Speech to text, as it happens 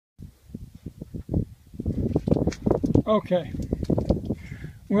Okay,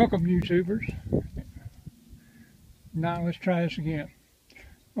 welcome YouTubers. Now let's try this again.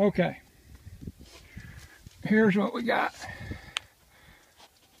 Okay, here's what we got.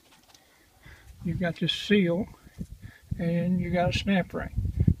 You've got this seal and you got a snap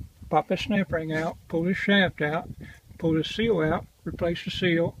ring. Pop that snap ring out, pull this shaft out, pull this seal out, replace the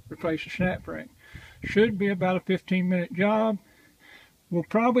seal, replace the snap ring. Should be about a 15-minute job. Will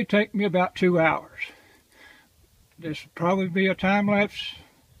probably take me about 2 hours. This will probably be a time-lapse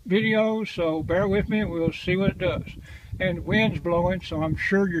video, so bear with me and we'll see what it does. And the wind's blowing, so I'm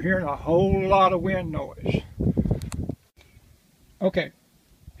sure you're hearing a whole lot of wind noise. Okay,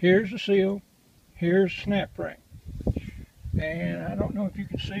 here's the seal, here's the snap ring. And I don't know if you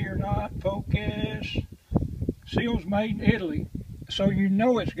can see or not, focus. Seal's made in Italy, so you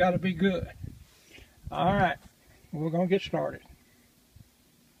know it's got to be good. Alright, we're going to get started.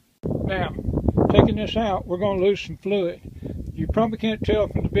 Now, taking this out, we're going to lose some fluid. You probably can't tell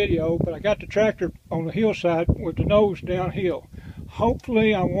from the video, but I got the tractor on the hillside with the nose downhill.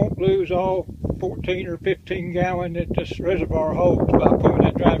 Hopefully I won't lose all 14 or 15 gallon that this reservoir holds by pulling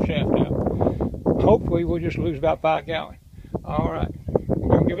that drive shaft out. Hopefully we'll just lose about 5 gallon. Alright, we're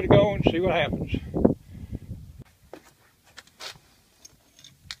going to give it a go and see what happens.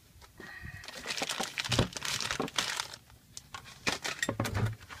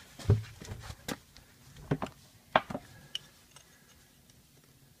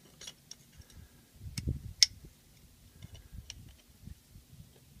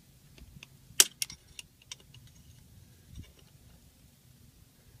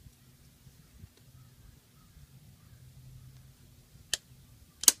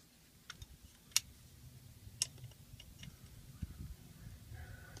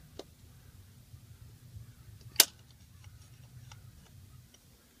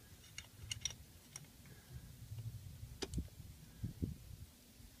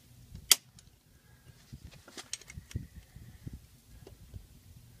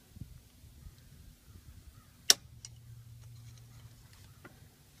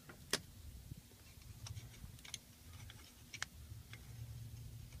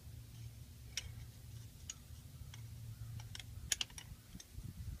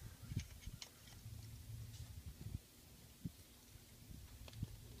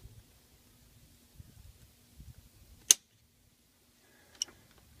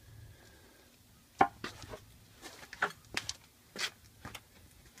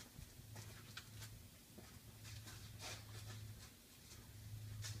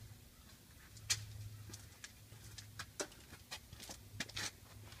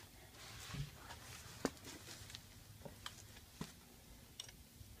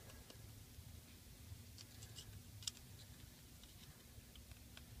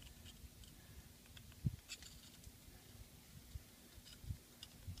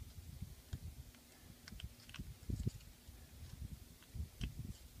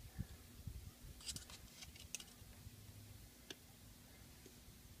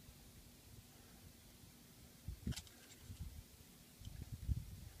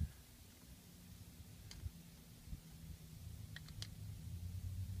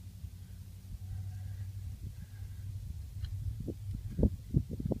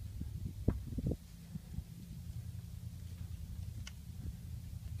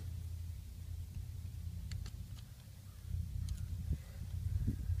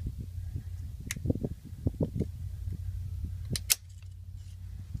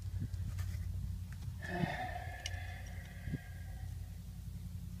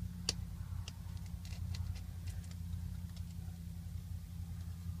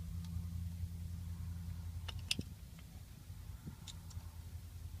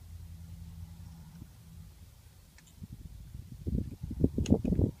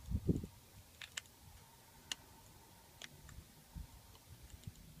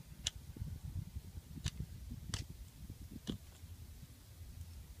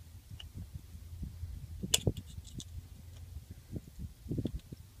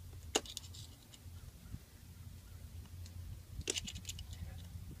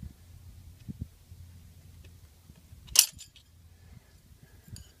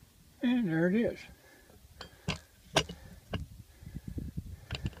 And there it is.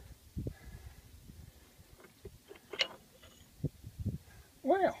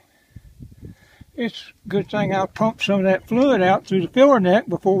 Well, it's a good thing I pumped some of that fluid out through the filler neck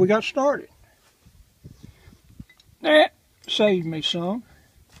before we got started. That saved me some.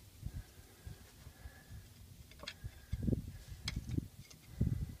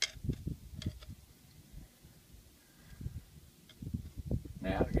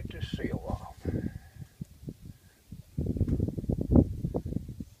 Now to get this seal off.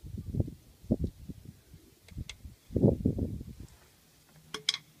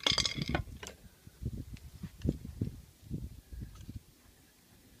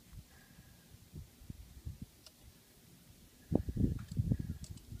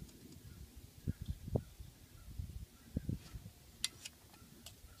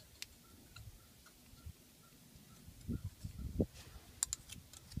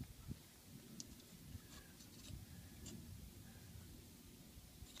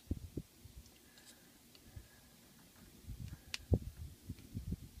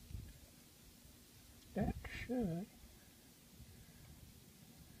 should.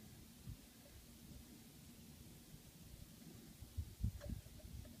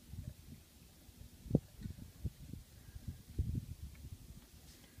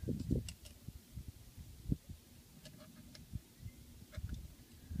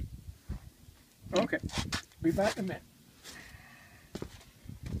 Okay, be back in a minute.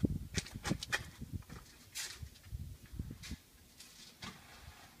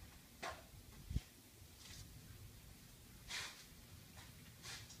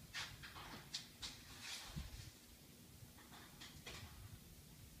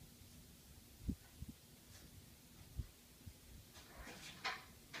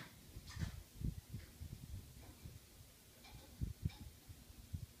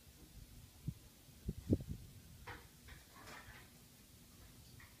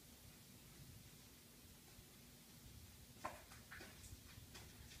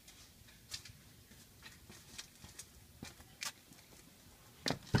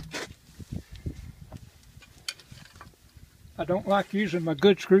 I don't like using my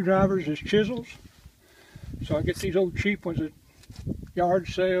good screwdrivers as chisels, so I get these old cheap ones at yard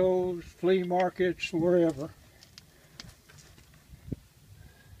sales, flea markets, wherever.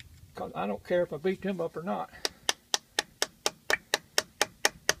 Because I don't care if I beat them up or not.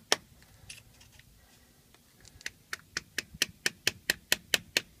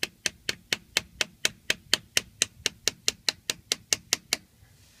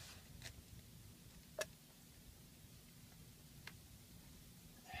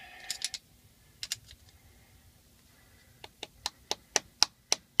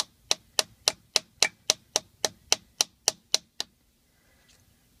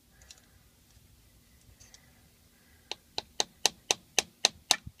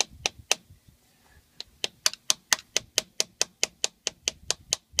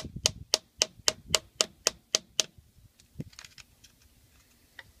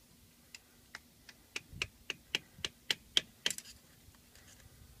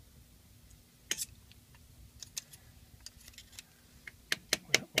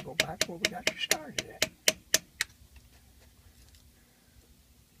 We'll go back where we got you started at.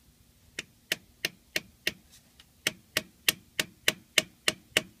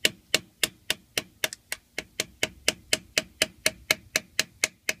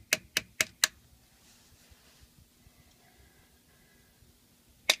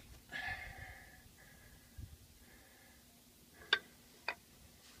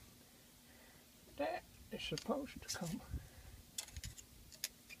 That is supposed to come.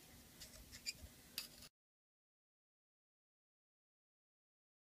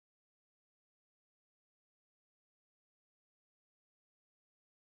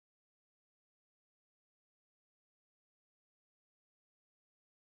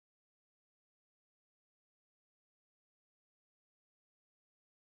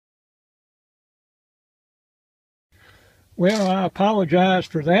 Well, I apologize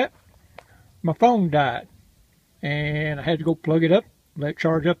for that. My phone died, and I had to go plug it up, let it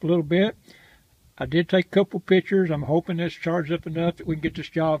charge up a little bit. I did take a couple pictures. I'm hoping it's charged up enough that we can get this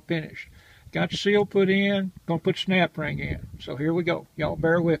job finished. Got the seal put in, gonna put the snap ring in. So here we go. Y'all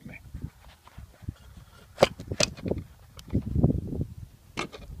bear with me.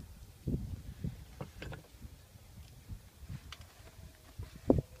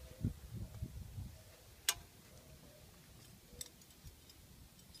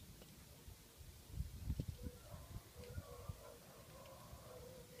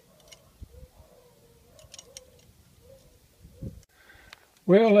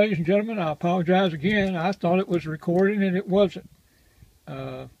 Well, ladies and gentlemen, I apologize again. I thought it was recording and it wasn't.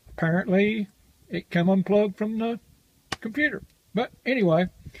 Apparently, it came unplugged from the computer. But anyway,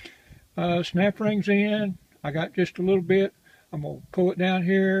 snap ring's in. I got just a little bit. I'm going to pull it down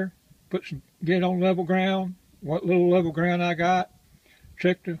here, get it on level ground. What little level ground I got,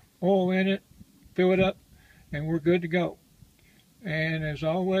 check the oil in it, fill it up, and we're good to go. And as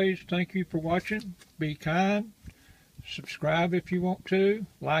always, thank you for watching. Be kind. Subscribe if you want to,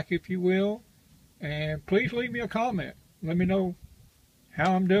 like if you will, and please leave me a comment. Let me know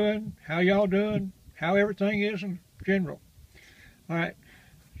how I'm doing, how y'all doing, how everything is in general. All right,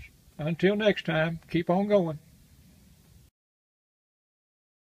 until next time, keep on going.